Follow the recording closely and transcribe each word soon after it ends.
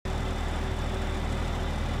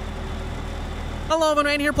Hello,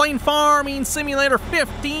 everyone, here playing Farming Simulator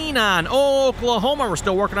 15 on Oklahoma. We're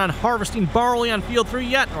still working on harvesting barley on Field 3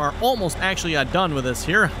 yet. We're almost actually done with this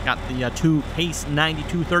here. Got the two Pace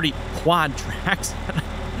 9230 Quadtracs.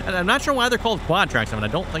 And I'm not sure why they're called Quadtracs. I mean, I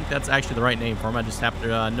don't think that's actually the right name for them. I just happened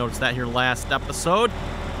to notice that here last episode.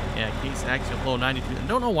 Yeah, Case Axial Flow 92. I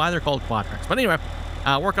don't know why they're called Quadtracs. But anyway,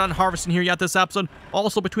 working on harvesting here yet this episode.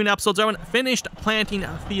 Also, between episodes, I finished planting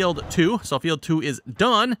Field 2. So Field 2 is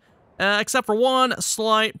done. Except for one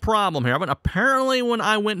slight problem here. Apparently, when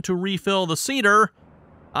I went to refill the seeder,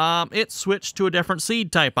 it switched to a different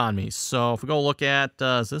seed type on me. So if we go look at,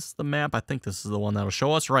 is this the map? I think this is the one that'll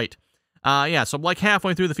show us. Right. Yeah, so like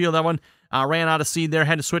halfway through the field, that one ran out of seed there.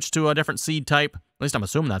 Had to switch to a different seed type. At least I'm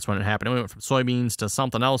assuming that's when it happened. We went from soybeans to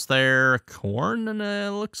something else there. Corn, and it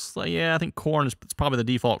looks like, yeah, I think corn is probably the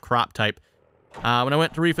default crop type. When I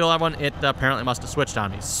went to refill that one, it apparently must have switched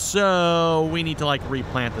on me. So we need to like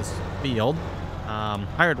replant this field.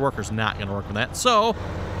 Hired worker's not going to work with that. So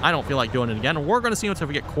I don't feel like doing it again. We're going to see if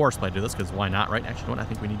we get courseplay to do this, because why not, right? Actually, what I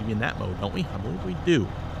think we need to be in that mode, don't we? I believe we do.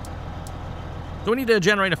 So we need to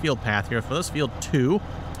generate a field path here for this field 2.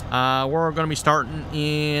 We're going to be starting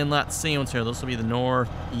in, let's see what's here. This will be the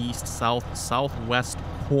northeast, southwest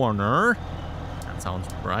corner. That sounds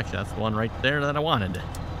right. Actually, that's the one right there that I wanted.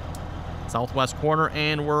 Southwest corner,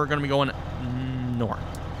 and we're going to be going north.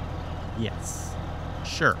 Yes.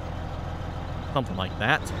 Sure. Something like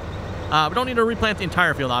that. We don't need to replant the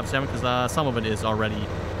entire field, obviously, because some of it is already,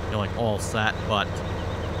 you know, like all set, but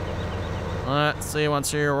let's see what's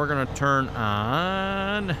here. We're going to turn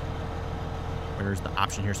on... Where's the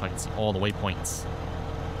option here so I can see all the waypoints?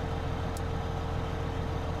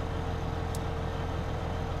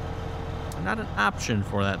 Not an option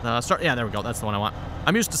for that. Yeah, there we go. That's the one I want.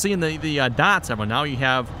 I'm used to seeing the dots, everyone. Now you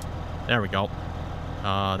have... There we go.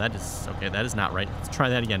 That is... Okay, that is not right. Let's try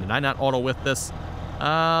that again. Did I not auto with this?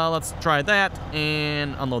 Let's try that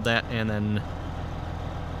and unload that, and then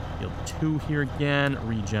field 2 here again.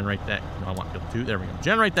 Regenerate that. No, I want field 2. There we go.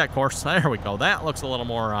 Generate that course. There we go. That looks a little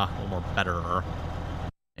more better.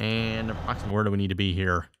 And approximately where do we need to be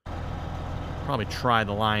here? Probably try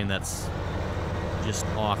the line that's just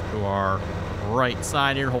off to our right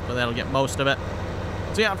side here. Hopefully that'll get most of it.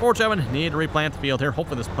 So yeah, unfortunately, I need to replant the field here.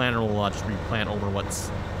 Hopefully this planter will just replant over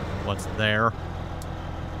what's there.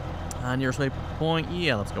 Nearest waypoint,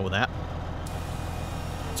 yeah, let's go with that.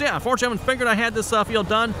 So yeah, unfortunately, I figured I had this field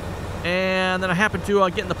done, and then I happened to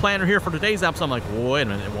get in the planter here for today's episode. I'm like, wait a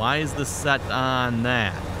minute, why is this set on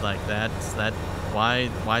that? Like why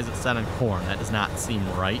is it set on corn? That does not seem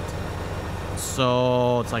right.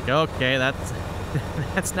 So it's like, okay,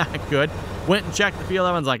 that's not good. Went and checked the field.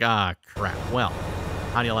 Everyone's like, ah, crap. Well,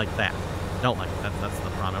 how do you like that? Don't like it. That's the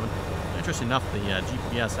problem. Interesting enough, the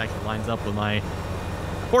GPS actually lines up with my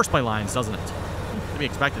courseplay lines, doesn't it? To be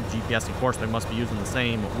expected, GPS and courseplay must be using the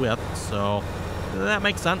same width, so that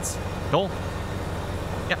makes sense. Cool.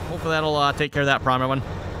 Yeah, hopefully that'll take care of that problem,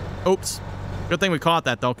 everyone. Oops. Good thing we caught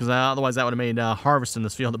that, though, because otherwise that would have made harvesting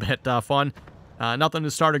this field a bit fun. Nothing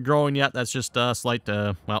has started growing yet. That's just slight,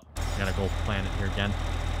 well, gotta go plant it here again.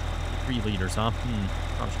 3 liters, huh?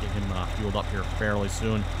 Probably should get him fueled up here fairly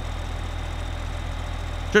soon.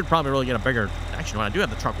 Should probably really get a bigger... Actually, when I do have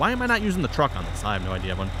the truck, why am I not using the truck on this? I have no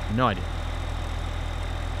idea, everyone. No idea.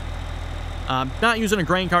 Not using a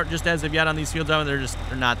grain cart just as of yet on these fields. They're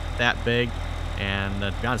not that big. And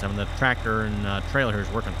to be honest, the tractor and trailer here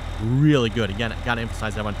is working really good. Again, I gotta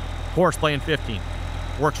emphasize that one. Courseplay in 15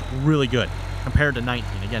 works really good compared to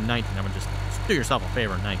 19. Again, 19, I'm gonna just do yourself a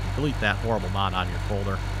favor in 19. Delete that horrible mod out of your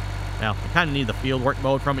folder. Now, I kind of need the fieldwork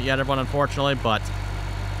mode from it yet, everyone, unfortunately, but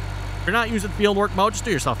if you're not using fieldwork mode, just do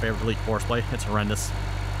yourself a favor, delete courseplay. It's horrendous.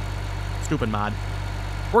 Stupid mod.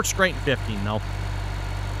 Works great in 15, though.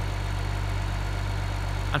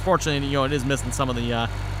 Unfortunately, you know, it is missing some of the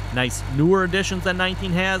nice newer additions that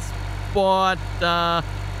 19 has, but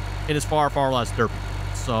it is far, far less derpy.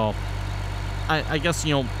 So, I guess,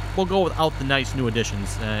 you know, we'll go without the nice new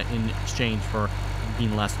additions in exchange for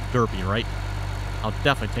being less derpy, right? I'll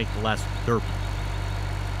definitely take the less derpy.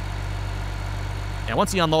 Yeah,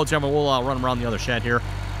 once he unloads him, we'll run him around the other shed here.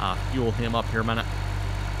 Fuel him up here a minute.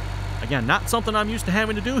 Again, not something I'm used to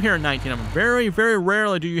having to do here in 19. Very, very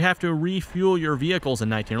rarely do you have to refuel your vehicles in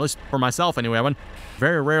 19. At least for myself, anyway.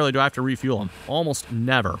 Very rarely do I have to refuel them. Almost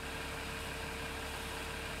never.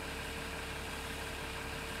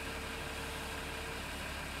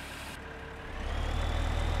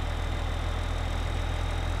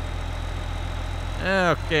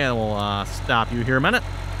 Okay, we'll stop you here a minute.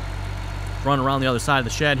 Run around the other side of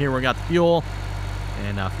the shed here where we got the fuel.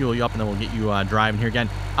 And fuel you up, and then we'll get you driving here again.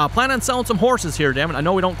 Plan on selling some horses here, damn it. I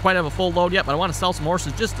know we don't quite have a full load yet, but I want to sell some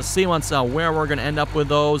horses just to see once where we're going to end up with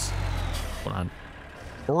those. Put on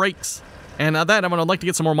brakes. And that, I'd like to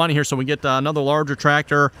get some more money here so we get another larger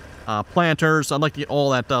tractor, planters. I'd like to get all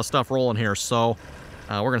that stuff rolling here. So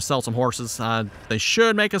we're going to sell some horses. They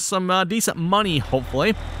should make us some decent money,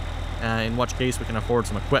 hopefully. In which case we can afford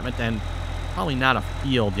some equipment and probably not a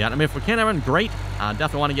field yet. I mean, if we can't have one, great.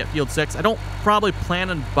 Definitely want to get field 6. I don't probably plan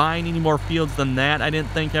on buying any more fields than that, I didn't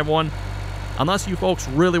think, everyone. Unless you folks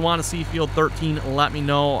really want to see field 13, let me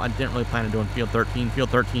know. I didn't really plan on doing field 13. Field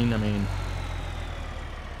 13, I mean...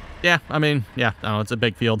 yeah, I don't know, it's a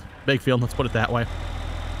big field. Big field, let's put it that way.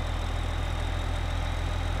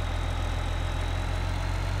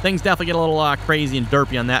 Things definitely get a little crazy and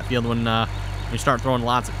derpy on that field when you start throwing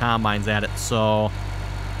lots of combines at it, so...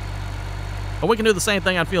 but we can do the same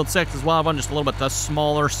thing on field 6 as well, on just a little bit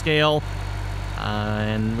smaller scale.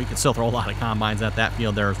 And we can still throw a lot of combines at that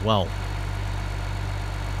field there as well.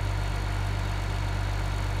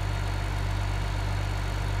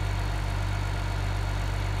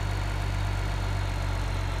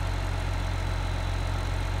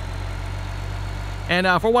 And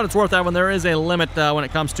for what it's worth, Evan, there is a limit when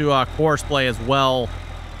it comes to course play as well.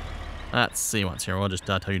 Let's see what's here. We'll just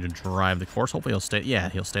tell you to drive the course. Hopefully he'll stay. Yeah,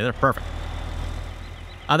 he'll stay there. Perfect.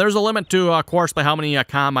 There's a limit to course play, how many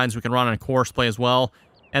combines we can run on course play as well.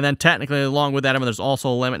 And then technically, along with that, there's also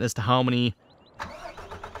a limit as to how many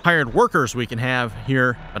hired workers we can have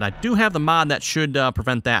here. But I do have the mod that should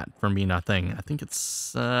prevent that from being a thing. I think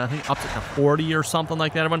it's up to 40 or something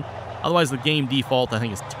like that, everyone. Otherwise, the game default, I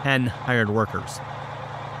think, is 10 hired workers.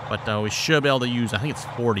 But we should be able to use, I think it's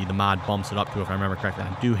 40, the mod bumps it up to, if I remember correctly.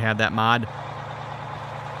 I do have that mod.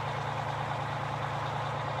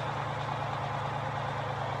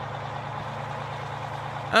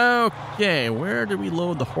 Okay, where did we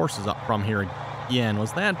load the horses up from here again?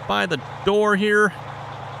 Was that by the door here?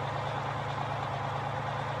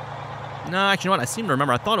 No, actually, you know what? I seem to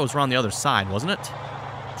remember. I thought it was around the other side, wasn't it?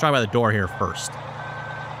 Let's try by the door here first.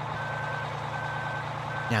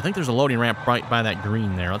 Yeah, I think there's a loading ramp right by that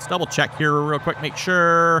green there. Let's double check here real quick, make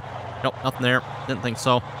sure. Nope, nothing there. Didn't think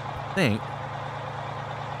so. I think.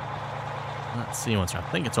 Let's see what's here. I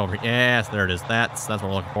think it's over here. Yes, there it is. That's what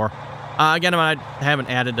we're looking for. Again, I haven't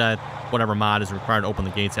added whatever mod is required to open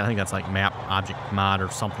the gates. I think that's like map object mod or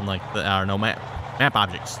something like that. Or no, map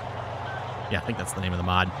objects. Yeah, I think that's the name of the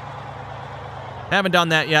mod. Haven't done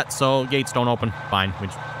that yet, so gates don't open. Fine, we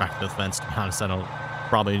just back to the fence. To be honest, I don't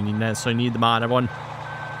probably necessarily need the mod, everyone.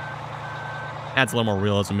 Adds a little more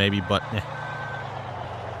realism, maybe, but eh.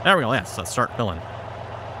 There we go. Yes, let's start filling.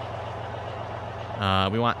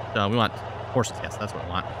 We want horses. Yes, that's what we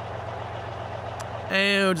want.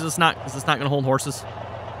 Oh, is this not going to hold horses?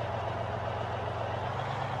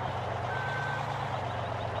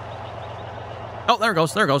 Oh, there it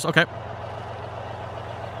goes. There it goes. Okay.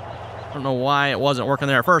 I don't know why it wasn't working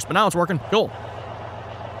there at first, but now it's working. Cool.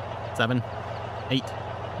 7, 8,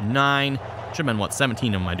 9. Should have been, what,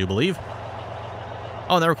 17 of them, I do believe.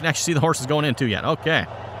 Oh, there we can actually see the horses going in, too, yet. Okay.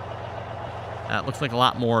 That looks like a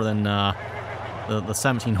lot more than the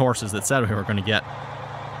 17 horses that said we were going to get.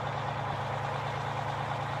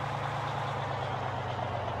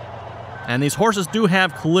 And these horses do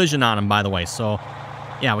have collision on them, by the way. So,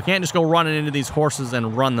 yeah, we can't just go running into these horses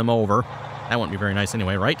and run them over. That wouldn't be very nice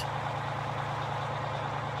anyway, right?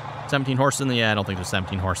 17 horses in the... yeah, I don't think there's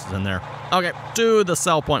 17 horses in there. Okay, to the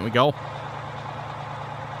sell point we go.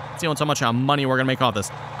 See how much money we're going to make off this.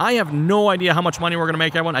 I have no idea how much money we're going to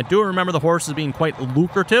make, everyone. I do remember the horses being quite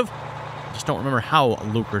lucrative. I just don't remember how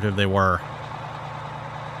lucrative they were.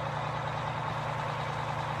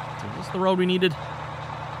 Is this the road we needed?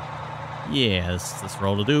 Yeah, this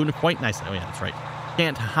road will do quite nicely. Oh, yeah, that's right.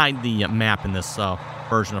 Can't hide the map in this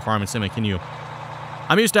version of Farming Sim, can you?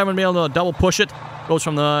 I'm used to having been able to double push it. Goes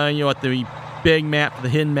from the, the big map to the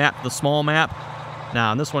hidden map to the small map.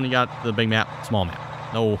 Now, on this one, you got the big map, small map.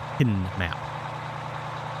 No hidden map.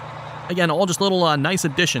 Again, all just little nice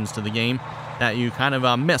additions to the game that you kind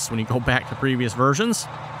of miss when you go back to previous versions.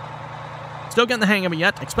 Still getting the hang of it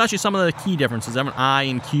yet, especially some of the key differences. I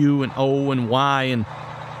and Q and O and Y, and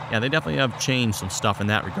yeah, they definitely have changed some stuff in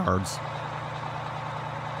that regards.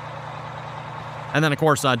 And then, of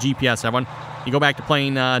course, GPS, everyone. You go back to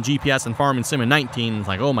playing GPS and Farming Sim in 19, it's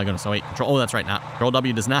like, oh my goodness, oh wait, Control, oh, that's right, not Control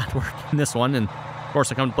W does not work in this one, and of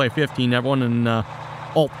course I come to play 15, everyone, and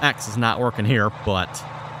Alt X is not working here, but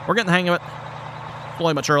we're getting the hang of it.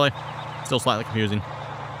 Slowly but surely. Still slightly confusing.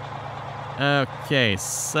 Okay,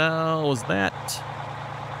 so was that...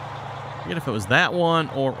 I forget if it was that one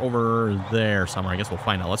or over there somewhere. I guess we'll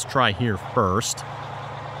find out. Let's try here first.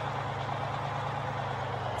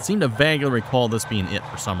 seem to vaguely recall this being it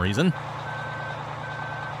for some reason.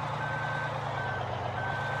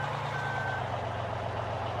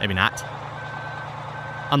 Maybe not.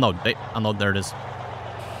 Unload. Unload. There it is.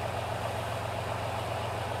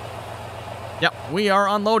 Yep, we are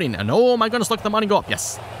unloading. And oh my goodness, look at the money go up.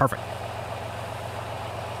 Yes, perfect.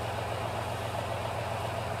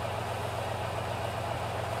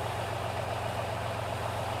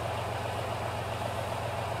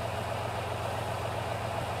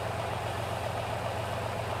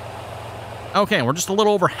 Okay, we're just a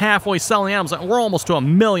little over halfway selling animals. We're almost to $1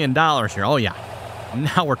 million here. Oh yeah,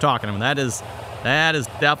 now we're talking. I mean, that is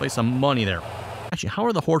definitely some money there. Actually, how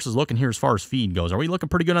are the horses looking here as far as feed goes? Are we looking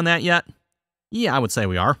pretty good on that yet? Yeah, I would say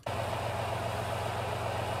we are.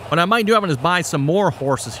 What I might do, I'm going to buy some more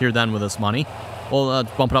horses here then with this money. We'll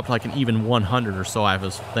bump it up to like an even 100 or so, I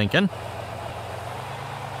was thinking.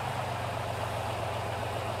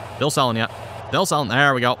 Still selling yet. Still selling.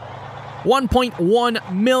 There we go.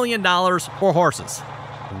 $1.1 million for horses.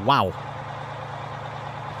 Wow.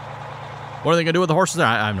 What are they going to do with the horses there?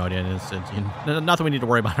 I have no idea. It's nothing we need to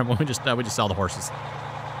worry about. We just sell the horses.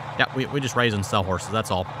 Yeah, we just raise and sell horses.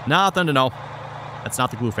 That's all. Nothing to know. That's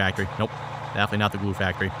not the glue factory. Nope. Definitely not the glue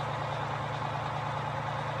factory.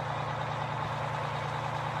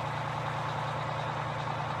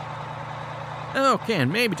 Okay,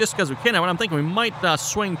 and maybe just because we can, I'm thinking we might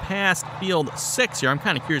swing past Field 6 here. I'm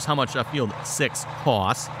kind of curious how much Field 6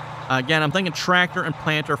 costs. Again, I'm thinking tractor and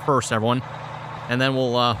planter first, everyone. And then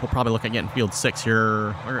we'll probably look at getting Field 6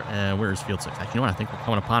 here. Where is Field 6? Actually, you know what? I think we're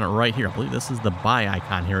coming upon it right here. I believe this is the buy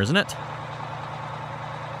icon here, isn't it?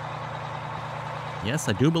 Yes,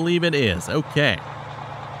 I do believe it is. Okay.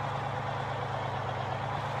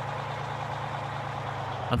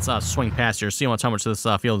 Let's swing past here, see how much this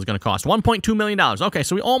field is going to cost. $1.2 million. Okay,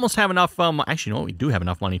 so we almost have enough. Actually, you know what? We do have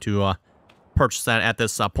enough money to purchase that at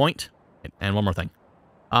this point. And one more thing.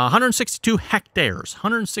 162 hectares.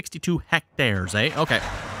 162 hectares, eh? Okay.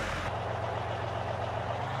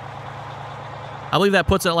 I believe that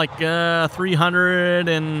puts it like 300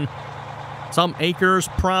 and some acres,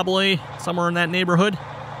 probably. Somewhere in that neighborhood.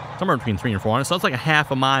 Somewhere between 300 and 400. So it's like a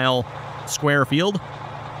half a mile square field.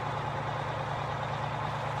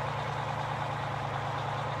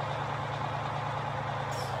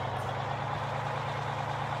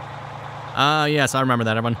 Yes, I remember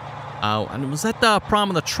that, everyone. And was that the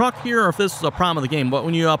problem of the truck here, or if this was a problem of the game? But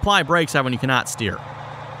when you apply brakes, everyone, you cannot steer.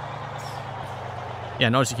 Yeah,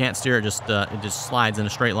 notice you can't steer. It just slides in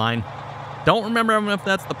a straight line. Don't remember everyone, if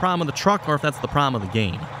that's the problem of the truck or if that's the problem of the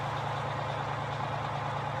game.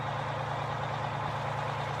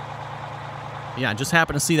 Yeah, I just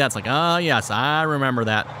happened to see that. It's like, oh, yes, I remember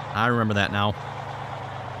that. I remember that now.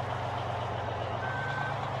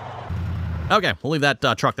 Okay, we'll leave that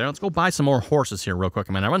truck there. Let's go buy some more horses here real quick,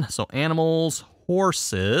 everyone. So animals,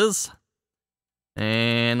 horses,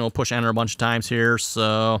 and we'll push enter a bunch of times here.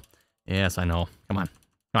 So, yes, I know. Come on.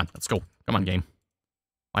 Come on, let's go. Come on, game.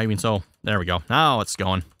 Why you mean so? There we go. Now it's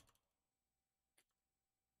going.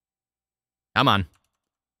 Come on.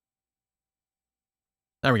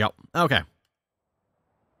 There we go. Okay.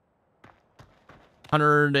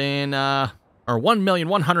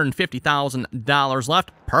 $1,150,000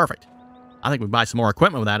 left. Perfect. I think we buy some more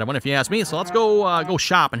equipment with that, if you ask me. So let's go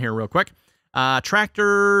shopping here real quick.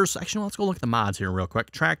 Tractors. Actually, no, let's go look at the mods here real quick.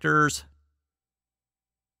 Tractors.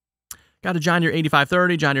 Got a John Deere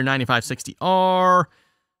 8530, John Deere 9560R.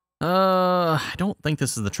 I don't think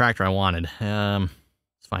this is the tractor I wanted. Let's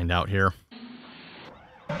find out here.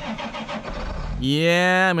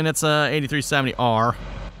 Yeah, I mean, it's a 8370R.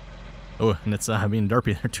 Oh, and it's being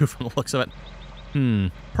derpy there, too, from the looks of it.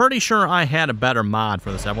 Pretty sure I had a better mod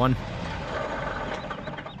for this, everyone.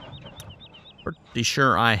 Pretty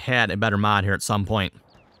sure I had a better mod here at some point.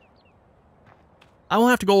 I will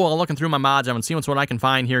have to go looking through my mods and see what I can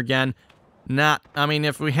find here again. I mean,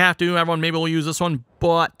 if we have to, everyone, maybe we'll use this one,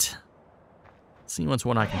 but see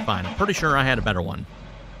what I can find. I'm pretty sure I had a better one.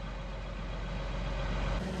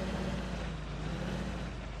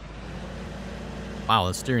 Wow,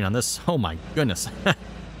 the steering on this, oh my goodness.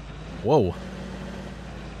 Whoa.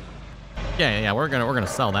 Yeah, we're gonna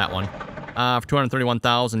sell that one. For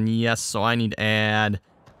 $231,000, yes, so I need to add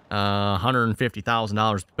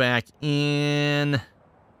 $150,000 back in.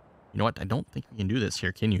 You know what? I don't think we can do this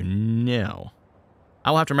here, can you? No.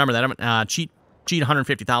 I will have to remember that. I'm gonna cheat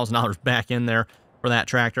 $150,000 back in there for that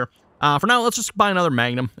tractor. For now, let's just buy another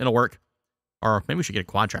Magnum. It'll work. Or maybe we should get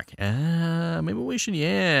a Quadtrac. Maybe we should,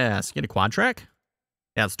 yes, get a Quadtrac.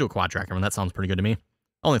 Yeah, let's do a Quadtrac. I mean, that sounds pretty good to me.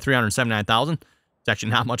 Only $379,000. It's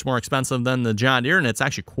actually not much more expensive than the John Deere, and it's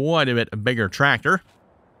actually quite a bit bigger tractor.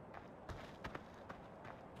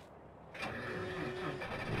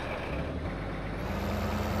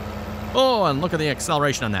 Oh, and look at the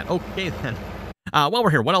acceleration on that. Okay, then. While we're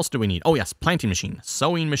here, what else do we need? Oh, yes, planting machine,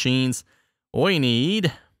 sowing machines. We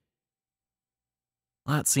need...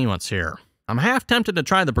 Let's see what's here. I'm half tempted to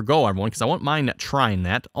try the Bergo, everyone, because I wouldn't mind trying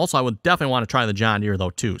that. Also, I would definitely want to try the John Deere, though,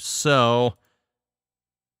 too. So...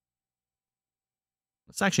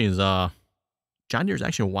 This actually is, John Deere is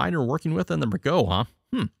actually wider working with than the Bergo, huh?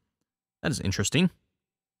 That is interesting.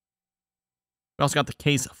 We also got the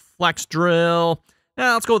Case Flex Drill.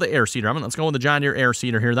 Yeah, let's go with the air seeder. Let's go with the John Deere air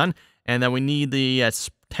seeder here then. And then we need the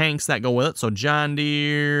tanks that go with it. So John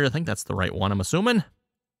Deere, I think that's the right one, I'm assuming.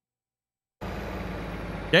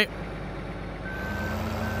 Okay.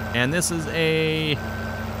 And this is a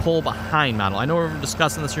pull behind model. I know we were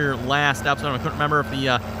discussing this here last episode. I couldn't remember if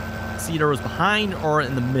the seeder was behind or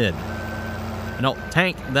in the mid. No,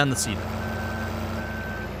 tank, then the seeder.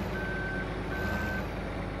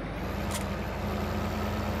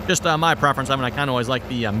 Just my preference. I kind of always like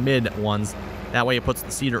the mid ones. That way it puts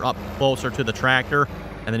the seeder up closer to the tractor,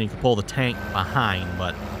 and then you can pull the tank behind.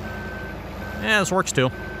 But, yeah, this works too.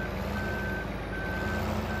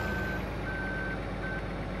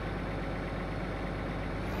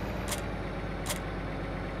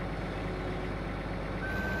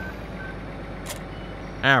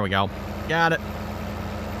 There we go. Got it.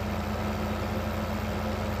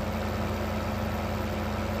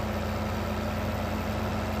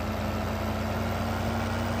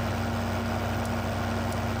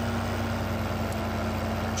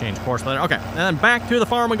 Change course later. Okay, and then back to the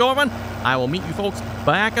farm we go, everyone. I will meet you folks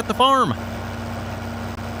back at the farm.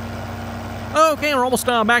 Okay, we're almost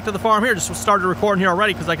back to the farm here. Just started recording here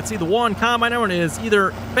already because I can see the one combine everyone is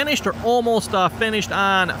either finished or almost finished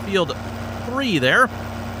on field 3 there.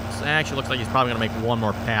 So actually looks like he's probably going to make one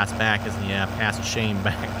more pass back as he passes Shane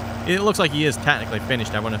back. It looks like he is technically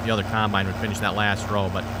finished. I wonder if the other combine would finish that last row,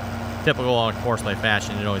 but typical course lay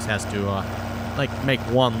fashion, it always has to like make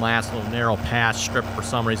one last little narrow pass strip for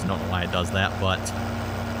some reason. Don't know why it does that, but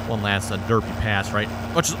one last derpy pass, right?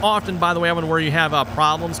 Which is often, by the way, where you have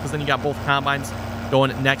problems, because then you got both combines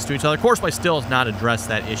going next to each other. Courseplay still has not addressed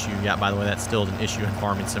that issue yet, by the way. That still is an issue in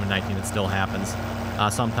Farming Sim 19. It still happens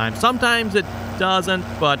sometimes. Sometimes it doesn't,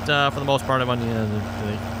 but for the most part,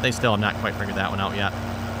 they still have not quite figured that one out yet.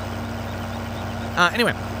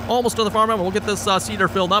 Anyway, almost to the farm. We'll get this seeder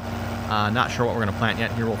filled up. Not sure what we're going to plant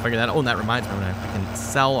yet here. We'll figure that out. Oh, and that reminds me, we can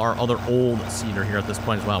sell our other old seeder here at this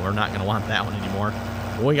point as well. We're not going to want that one anymore.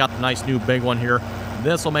 But we got the nice new big one here.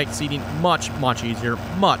 This will make seeding much, much easier.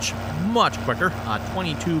 Much, much quicker.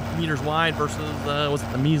 22 meters wide versus, was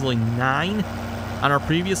it the measly 9 on our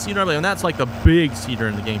previous seeder? And that's like the big seeder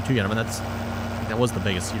in the game, too. I mean, I think that was the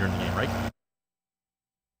biggest seeder in the game, right?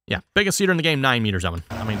 Yeah, biggest seeder in the game, 9 meters, Evan.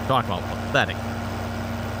 I mean, talk about pathetic.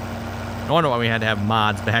 No wonder why we had to have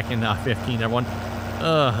mods back in 15, everyone.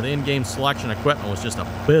 The in-game selection equipment was just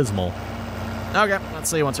abysmal. Okay, let's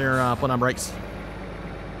see what's here. Put on brakes.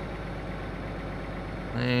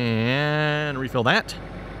 And refill that.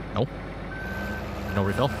 No. No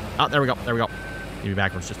refill. Oh, there we go. There we go. Maybe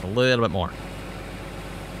backwards just a little bit more.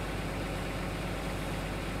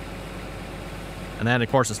 And then, of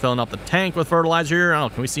course, is filling up the tank with fertilizer here. I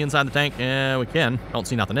don't know, can we see inside the tank? Yeah, we can. Don't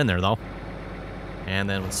see nothing in there, though. And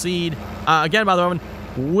then with seed. Again, by the way,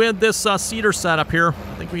 with this seeder setup here,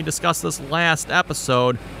 I think we discussed this last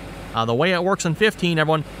episode. The way it works in 15,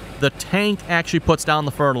 everyone, the tank actually puts down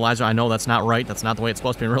the fertilizer. I know that's not right. That's not the way it's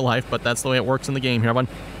supposed to be in real life, but that's the way it works in the game here, everyone.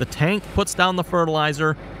 The tank puts down the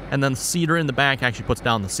fertilizer, and then the seeder in the back actually puts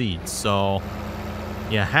down the seeds. So,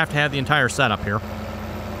 you have to have the entire setup here.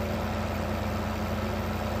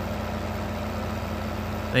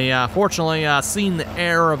 They fortunately seen the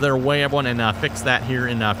error of their way, everyone, and fixed that here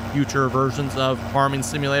in future versions of Farming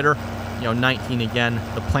Simulator. 19 again,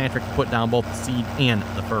 the planter can put down both the seed and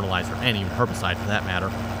the fertilizer, and even herbicide for that matter.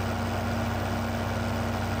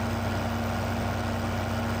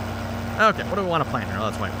 Okay, what do we want to plant here? Oh,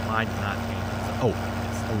 that's why mine does not change. Oh,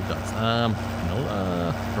 yes, oh, it does.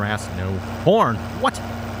 No, grass, no. Corn, what?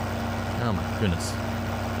 Oh my goodness.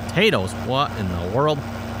 Potatoes, what in the world?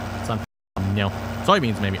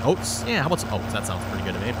 Soybeans, maybe. Oats? Yeah, how about some oats? That sounds pretty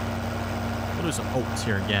good to me. We'll do some oats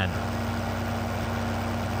here again.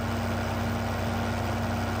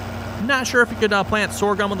 Not sure if you could plant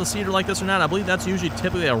sorghum with a seeder like this or not. I believe that's usually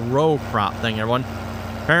typically a row crop thing, everyone.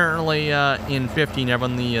 Apparently, in 15,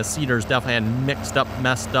 everyone, the seeders definitely had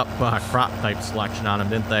messed up crop type selection on them,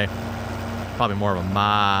 didn't they? Probably more of a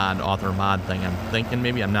author mod thing, I'm thinking.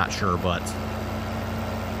 Maybe, I'm not sure, but...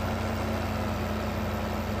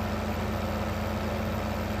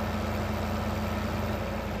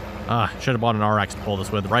 should have bought an RX to pull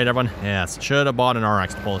this with, right, everyone? Yes, should have bought an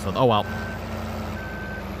RX to pull this with. Oh, well.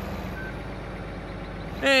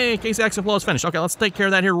 Hey, Casey exit flow is finished. Okay, let's take care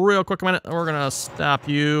of that here real quick a minute. We're going to stop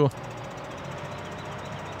you.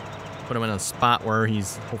 Put him in a spot where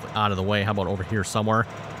he's hopefully out of the way. How about over here somewhere?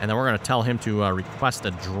 And then we're going to tell him to request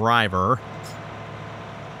a driver.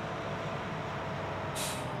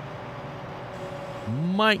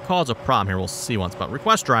 Might cause a problem here. We'll see once, but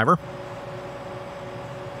request driver.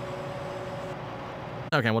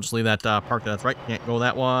 Okay, we'll just leave that parked there. That's right. Can't go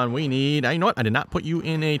that one. We need... you know what? I did not put you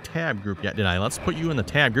in a tab group yet, did I? Let's put you in the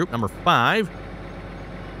tab group. Number 5.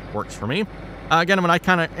 Works for me. Again, when I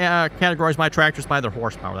kind of categorize my tractors by their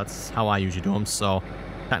horsepower, that's how I usually do them. So,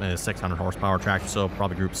 technically a 600 horsepower tractor, so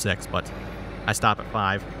probably group 6, but I stop at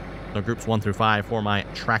 5. So, groups 1 through 5 for my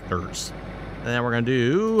tractors. And then we're going to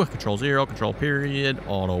do control 0, control period,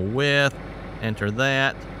 auto width, enter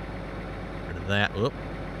that, enter that, whoop.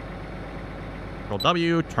 Control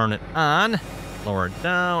W, turn it on, lower it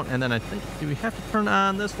down, and then I think, do we have to turn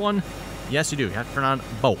on this one? Yes, you do. You have to turn on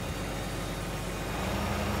both.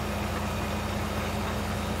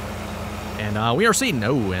 And we are seeding.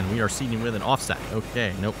 Oh, and we are seeding with an offset.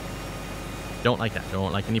 Okay, nope. Don't like that.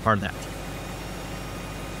 Don't like any part of that.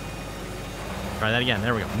 Try that again.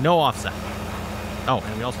 There we go. No offset. Oh,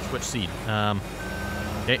 and we also switch seed.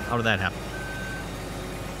 Okay, how did that happen?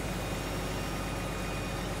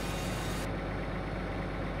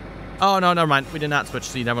 Oh, no, never mind. We did not switch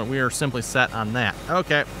seed. We are simply set on that.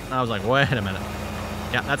 Okay. I was like, wait a minute.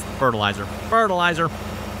 Yeah, that's the fertilizer. Fertilizer.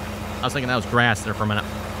 I was thinking that was grass there for a minute.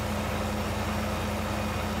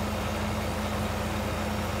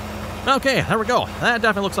 Okay, there we go. That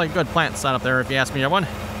definitely looks like a good plant setup there, if you ask me, everyone.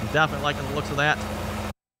 I'm definitely liking the looks of that.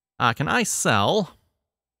 Can I sell?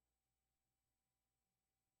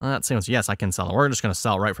 That seems, yes, I can sell it. We're just going to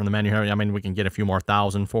sell it right from the menu here. I mean, we can get a few more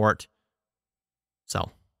thousand for it.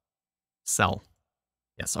 Sell. Sell.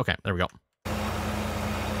 Yes, okay, there we go.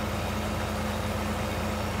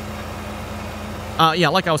 Yeah,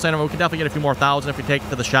 like I was saying, we could definitely get a few more thousand if we take it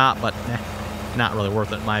to the shop, but not really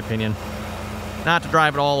worth it, in my opinion. Not to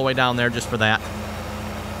drive it all the way down there just for that.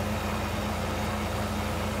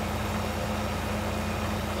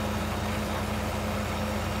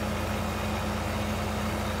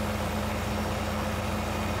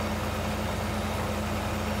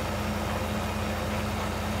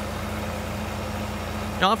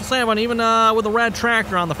 I'll have to say, even with the red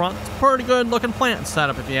tractor on the front, it's a pretty good looking plant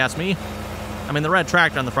setup, if you ask me. I mean, the red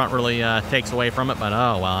tractor on the front really takes away from it, but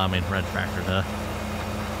oh, well, I mean, red tractor, duh.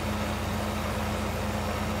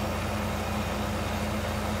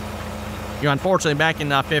 You know, unfortunately, back in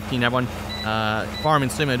 15, everyone, Farming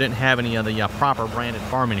Simulator didn't have any of the proper branded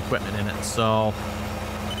farming equipment in it, so...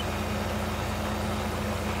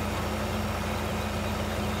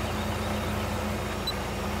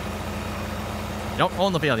 Don't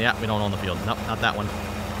own the field. Yeah, we don't own the field. Nope, not that one.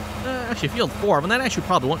 Actually, field 4. But that actually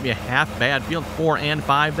probably wouldn't be a half bad. Field 4 and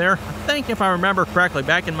 5 there. I think if I remember correctly,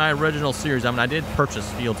 back in my original series, I did purchase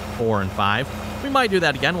fields 4 and 5. We might do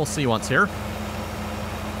that again. We'll see once here.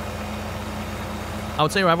 I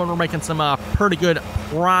would say we're making some pretty good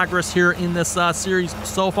progress here in this series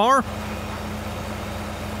so far.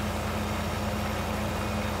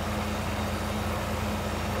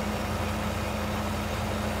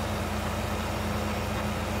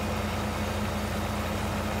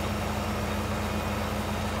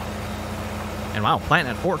 And wow,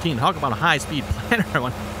 planting at 14. Talk about a high-speed planter.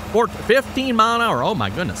 15 mile an hour. Oh my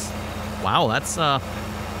goodness. Wow, that's some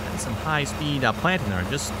high-speed planting there.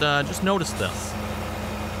 Just noticed this.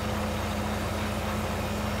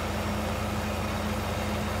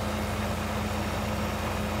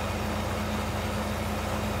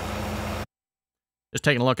 Just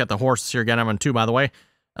taking a look at the horses here again, everyone, too, by the way.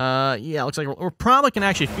 Yeah, looks like we probably can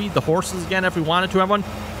actually feed the horses again if we wanted to, everyone.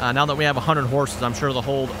 Now that we have 100 horses, I'm sure they'll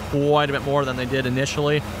hold quite a bit more than they did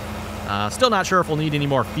initially. Still not sure if we'll need any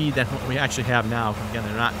more feed than what we actually have now. Again,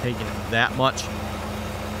 they're not taking that much.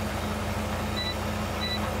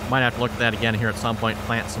 Might have to look at that again here at some point.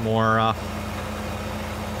 Plant some more.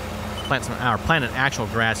 Plant an actual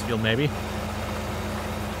grass field, maybe.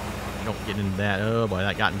 Don't get into that. Oh boy,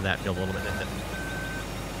 that got into that field a little bit, didn't it?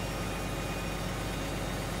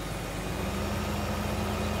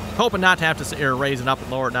 Hoping not to have to sit here, raise it up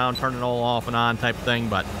and lower it down, turn it all off and on type of thing,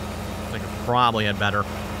 but I think I probably had better.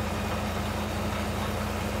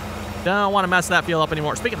 Don't want to mess that field up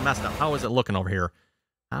anymore. Speaking of messed up, how is it looking over here?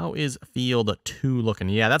 How is field 2 looking?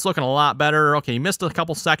 Yeah, that's looking a lot better. Okay, you missed a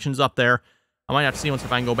couple sections up there. I might have to see once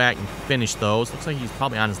if I can go back and finish those. Looks like he's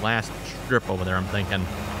probably on his last strip over there, I'm thinking.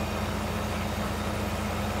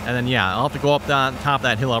 And then, yeah, I'll have to go up on top of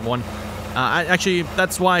that hill, everyone. Actually,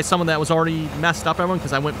 that's why some of that was already messed up, everyone,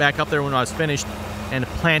 because I went back up there when I was finished and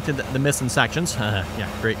planted the missing sections. Yeah,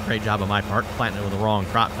 great job on my part, planting it with the wrong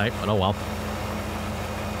crop type, but oh well.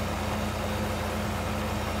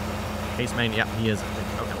 Case main, yep, he is.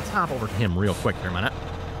 Okay, let's hop over to him real quick here a minute.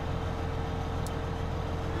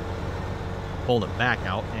 Hold it back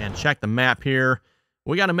out and check the map here.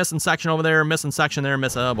 We got a missing section over there, missing section there,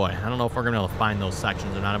 oh boy, I don't know if we're going to be able to find those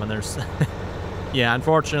sections or not. I mean, there's... Yeah,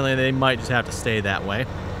 unfortunately, they might just have to stay that way.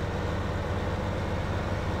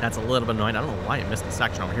 That's a little bit annoying. I don't know why it missed the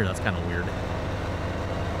section over here. That's kind of weird.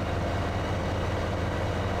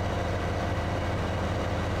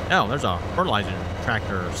 Oh, there's a fertilizer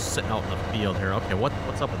tractor sitting out in the field here. Okay,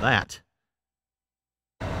 what's up with that?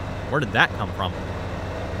 Where did that come from?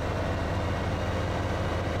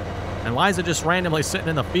 And why is it just randomly sitting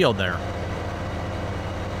in the field there?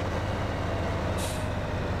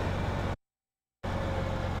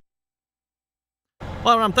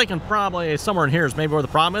 Well, I'm thinking probably somewhere in here is maybe where the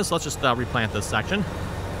problem is. Let's just replant this section.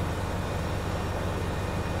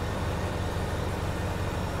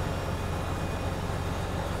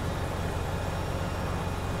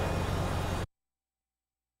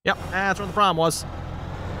 Yep, that's where the problem was.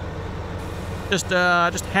 Just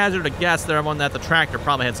hazard a guess there, everyone, that the tractor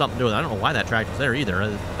probably had something to do with it. I don't know why that tractor's there either.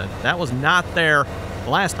 That was not there the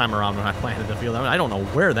last time around when I planted the field. I don't know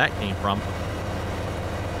where that came from.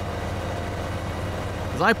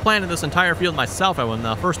 I planted this entire field myself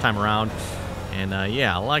the first time around, and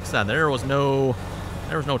yeah, like I said, there was no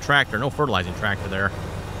tractor, no fertilizing tractor there.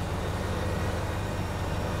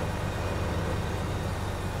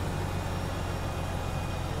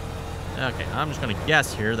 Okay, I'm just going to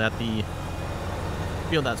guess here that the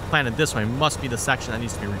field that's planted this way must be the section that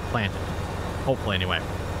needs to be replanted. Hopefully, anyway.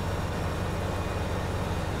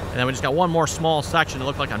 And then we just got one more small section. It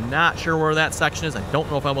looked like I'm not sure where that section is. I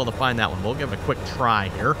don't know if I'm able to find that one. We'll give it a quick try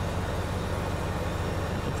here. It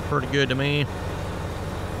looks pretty good to me.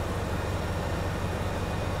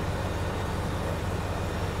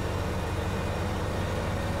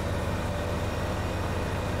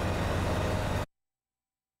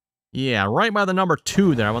 Yeah, right by the number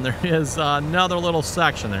 2 there. When there is another little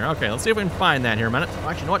section there. Okay, let's see if we can find that here a minute.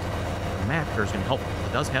 Actually, you know what? The map here is going to help.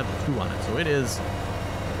 It does have the 2 on it, so it is...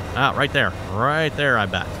 Ah, right there. Right there, I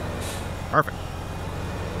bet. Perfect.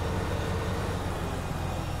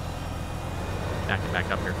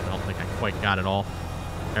 Back up here, because I don't think I quite got it all.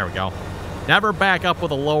 There we go. Never back up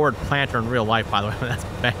with a lowered planter in real life, by the way. That's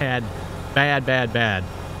bad. Bad, bad, bad.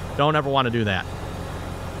 Don't ever want to do that.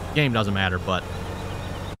 Game doesn't matter, but...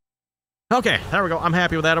 Okay, there we go. I'm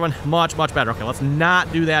happy with that one. Much, much better. Okay, let's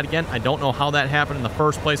not do that again. I don't know how that happened in the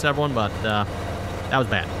first place, everyone, but that was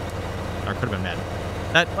bad. Or could have been bad.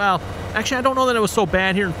 Well, actually, I don't know that it was so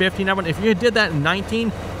bad here in 15. If you did that in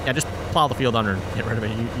 19, yeah, just plow the field under and get rid of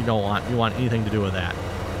it. You want anything to do with that.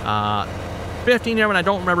 15 here, I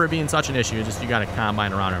don't remember it being such an issue. It's just you got a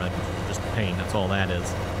combine around everything. It's just a pain. That's all that is.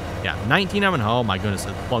 Yeah, 19 oh my goodness,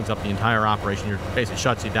 it plugs up the entire operation. It basically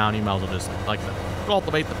shuts you down. You might as well just, like I said,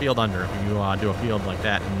 cultivate the field under if you do a field like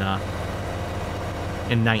that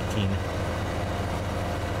in 19.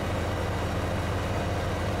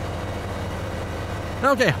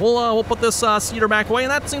 Okay, we'll put this cedar back away,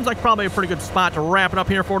 and that seems like probably a pretty good spot to wrap it up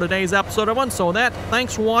here for today's episode, everyone. So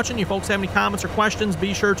thanks for watching. You folks have any comments or questions,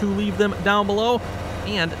 be sure to leave them down below,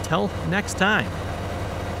 and till next time.